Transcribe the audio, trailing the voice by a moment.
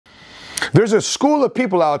There's a school of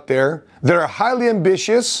people out there that are highly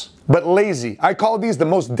ambitious but lazy. I call these the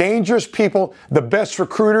most dangerous people, the best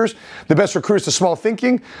recruiters to small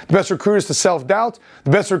thinking, the best recruiters to self-doubt,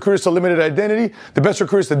 the best recruiters to limited identity, the best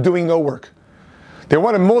recruiters to doing no work. They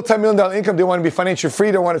want a multi-million-dollar income. They want to be financially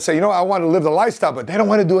free. They want to say, you know, I want to live the lifestyle, but they don't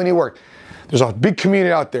want to do any work. There's a big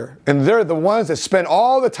community out there, and they're the ones that spend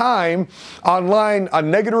all the time online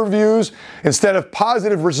on negative reviews instead of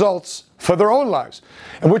positive results for their own lives,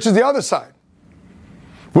 and which is the other side,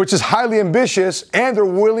 which is highly ambitious, and they're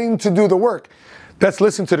willing to do the work. That's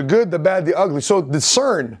listening to the good, the bad, the ugly. So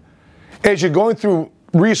discern as you're going through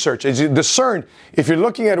research, as you discern, if you're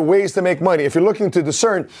looking at ways to make money, if you're looking to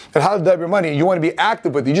discern at how to double your money, you want to be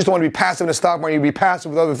active with it. You just don't want to be passive in the stock market, you be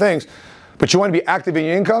passive with other things, but you want to be active in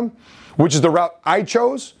your income, which is the route I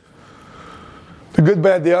chose, the good,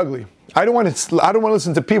 bad, the ugly. I don't want to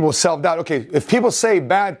listen to people self-doubt. Okay, if people say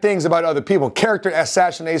bad things about other people, character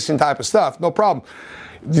assassination type of stuff, no problem.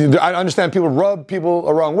 I understand people rub people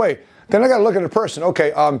the wrong way. Then I got to look at the person.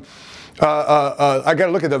 Okay, I got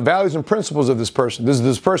to look at the values and principles of this person. Does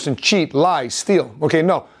this person cheat, lie, steal? Okay,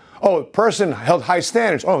 no. Oh, person held high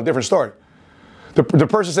standards. Oh, different story. The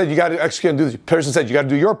person said you got to execute and do this. The person said you got to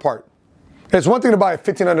do your part. It's one thing to buy a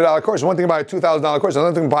 $1,500 course. It's one thing to buy a $2,000 course. It's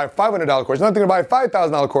another thing to buy a $500 course. It's another thing to buy a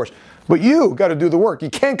 $5,000 course. But you got to do the work. You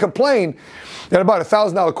can't complain that I bought a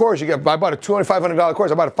 $1,000 course. I bought a $2,500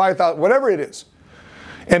 course. I bought a $5,000, whatever it is.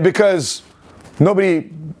 And because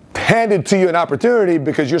nobody handed to you an opportunity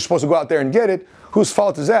because you're supposed to go out there and get it, whose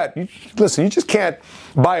fault is that? Listen, you just can't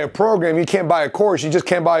buy a program. You can't buy a course. You just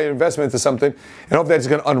can't buy an investment into something and hope that it's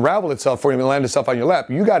going to unravel itself for you and land itself on your lap.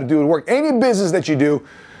 You got to do the work. Any business that you do,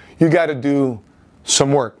 you got to do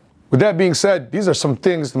some work. With that being said, these are some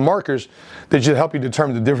things, the markers that should help you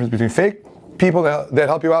determine the difference between fake people that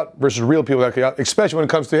help you out versus real people that help you out, especially when it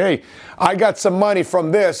comes to, hey, I got some money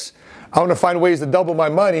from this. I want to find ways to double my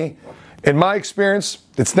money. In my experience,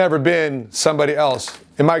 it's never been somebody else.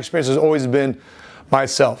 In my experience, it's always been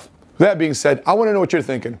myself. With that being said, I want to know what you're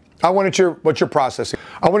thinking. I want to know what you're processing.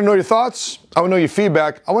 I want to know your thoughts. I want to know your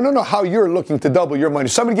feedback. I want to know how you're looking to double your money.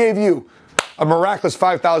 Somebody gave you a miraculous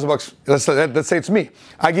 $5,000. Let's say it's me.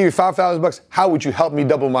 I give you $5,000. How would you help me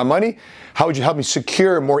double my money? How would you help me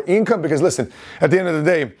secure more income? Because listen, at the end of the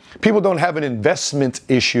day, people don't have an investment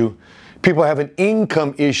issue. People have an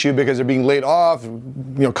income issue because they're being laid off. You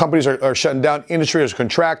know, companies are shutting down. Industry is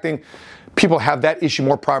contracting. People have that issue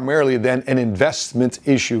more primarily than an investment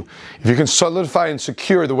issue. If you can solidify and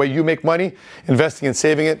secure the way you make money, investing and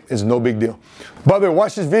saving it is no big deal. By the way,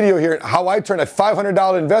 watch this video here, how I turned a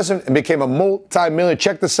 $500 investment and became a multi-millionaire.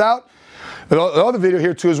 Check this out. The other video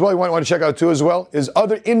here too as well, you want to check out too as well, is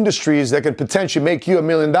other industries that could potentially make you $1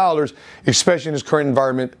 million, especially in this current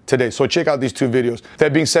environment today. So check out these two videos.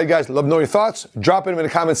 That being said, guys, love to know your thoughts. Drop them in the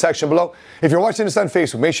comment section below. If you're watching this on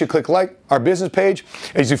Facebook, make sure you click like our business page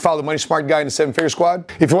as you follow the Money Smart Guy and the 7-Figure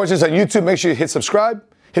Squad. If you're watching this on YouTube, make sure you hit subscribe,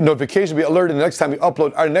 hit notifications, be alerted the next time we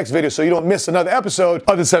upload our next video so you don't miss another episode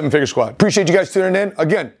of the 7-Figure Squad. Appreciate you guys tuning in.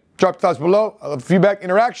 Again, drop your thoughts below. I love feedback,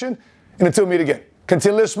 interaction, and until we meet again,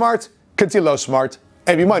 continue to live smart, continue to love smart,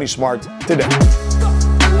 and be money smart today.